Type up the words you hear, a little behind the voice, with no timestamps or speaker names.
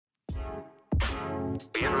We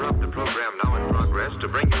interrupt the program now in progress to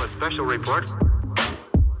bring you a special report.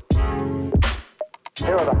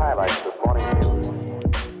 Here are the highlights this morning's news.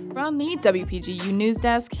 From the WPGU News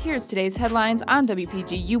Desk, here's today's headlines on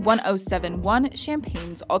WPGU 1071,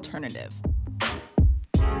 Champaign's Alternative.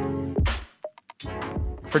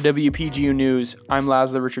 For WPGU News, I'm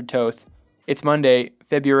Laszlo Richard Toth. It's Monday,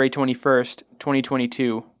 February 21st,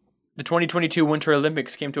 2022. The 2022 Winter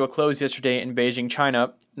Olympics came to a close yesterday in Beijing,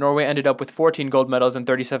 China. Norway ended up with 14 gold medals and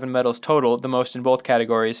 37 medals total, the most in both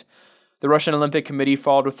categories. The Russian Olympic Committee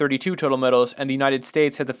followed with 32 total medals, and the United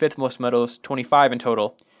States had the fifth most medals, 25 in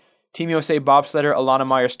total. Team USA bobsledder Alana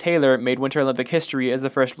Myers-Taylor made Winter Olympic history as the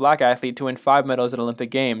first black athlete to win 5 medals at Olympic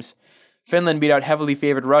Games. Finland beat out heavily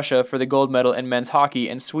favored Russia for the gold medal in men's hockey,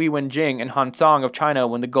 and Sui Wenjing and Han Song of China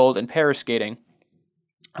won the gold in pair skating.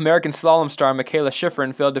 American slalom star Michaela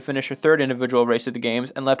Schifrin failed to finish her third individual race at the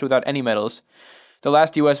Games and left without any medals. The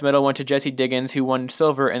last U.S. medal went to Jessie Diggins, who won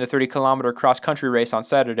silver in the 30-kilometer cross-country race on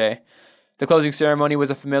Saturday. The closing ceremony was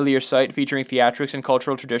a familiar sight featuring theatrics and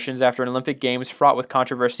cultural traditions after an Olympic Games fraught with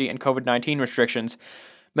controversy and COVID-19 restrictions.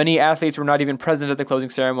 Many athletes were not even present at the closing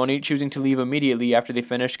ceremony, choosing to leave immediately after they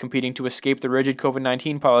finished competing to escape the rigid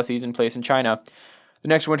COVID-19 policies in place in China. The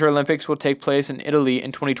next Winter Olympics will take place in Italy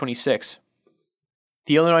in 2026.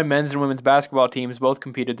 The Illinois men's and women's basketball teams both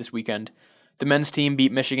competed this weekend. The men's team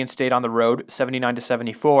beat Michigan State on the road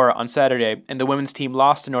 79-74 on Saturday, and the women's team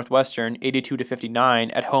lost to Northwestern 82-59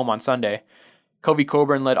 at home on Sunday. Covey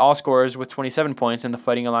Coburn led all scorers with 27 points in the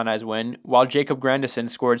Fighting Illini's win, while Jacob Grandison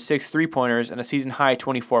scored 6 3-pointers and a season-high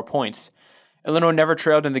 24 points. Illinois never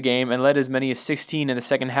trailed in the game and led as many as 16 in the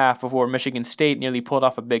second half before Michigan State nearly pulled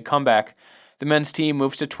off a big comeback. The men's team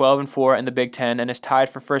moves to 12-4 in the Big Ten and is tied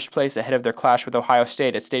for first place ahead of their clash with Ohio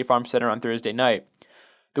State at State Farm Center on Thursday night.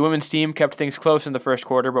 The women's team kept things close in the first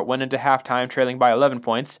quarter but went into halftime trailing by 11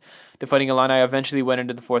 points. The Fighting Illini eventually went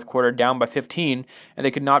into the fourth quarter down by 15, and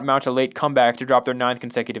they could not mount a late comeback to drop their 9th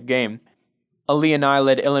consecutive game. Ali and I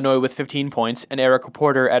led Illinois with 15 points, and Erica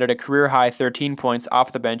Porter added a career-high 13 points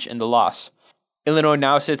off the bench in the loss. Illinois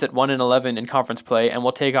now sits at 1-11 in conference play and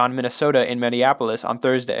will take on Minnesota in Minneapolis on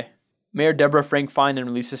Thursday. Mayor Deborah Frank Finan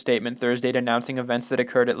released a statement Thursday announcing events that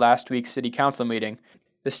occurred at last week's city council meeting.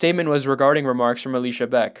 The statement was regarding remarks from Alicia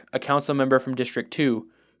Beck, a council member from District 2,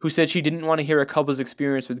 who said she didn't want to hear a couple's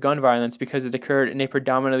experience with gun violence because it occurred in a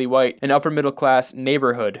predominantly white and upper-middle-class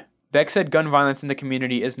neighborhood. Beck said gun violence in the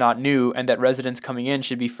community is not new and that residents coming in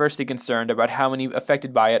should be firstly concerned about how many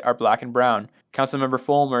affected by it are black and brown. Councilmember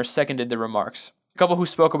Fulmer seconded the remarks. A couple who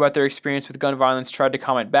spoke about their experience with gun violence tried to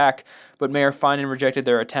comment back, but Mayor Finan rejected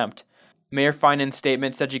their attempt. Mayor Finan's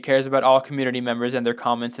statement said she cares about all community members and their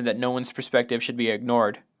comments and that no one's perspective should be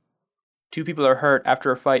ignored. 2 people are hurt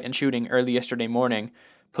after a fight and shooting early yesterday morning.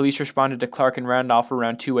 Police responded to Clark and Randolph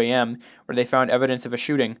around 2 a.m., where they found evidence of a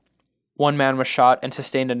shooting. 1 man was shot and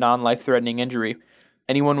sustained a non-life-threatening injury.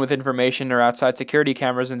 Anyone with information or outside security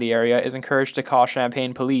cameras in the area is encouraged to call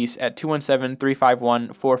Champaign Police at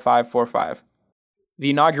 217-351-4545. The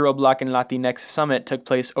inaugural Black and Latinx Summit took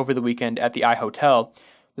place over the weekend at the iHotel.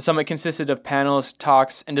 The summit consisted of panels,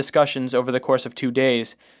 talks, and discussions over the course of 2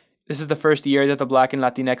 days. This is the first year that the Black and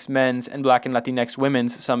Latinx Men's and Black and Latinx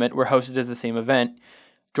Women's Summit were hosted as the same event.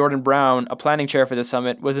 Jordan Brown, a planning chair for the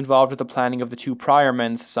summit, was involved with the planning of the 2 prior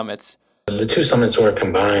men's summits. The 2 summits were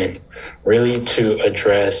combined really to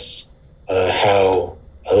address how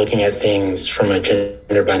looking at things from a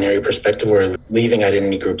gender binary perspective, we're leaving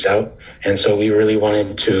identity groups out. And so we really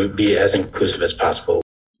wanted to be as inclusive as possible.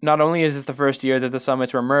 Not only is this the first year that the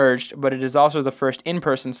summits were merged, but it is also the first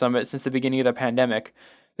in-person summit since the beginning of the pandemic.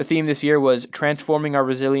 The theme this year was Transforming Our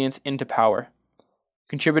Resilience into Power.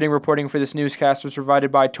 Contributing reporting for this newscast was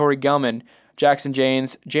provided by Tori Gelman, Jackson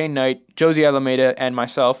Janes, Jane Knight, Josie Alameda, and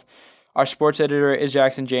myself. Our sports editor is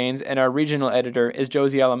Jackson Janes, and our regional editor is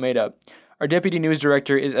Josie Alameda. Our deputy news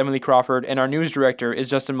director is Emily Crawford, and our news director is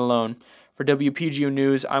Justin Malone. For WPGU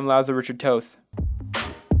News, I'm Laszlo Richard Toth.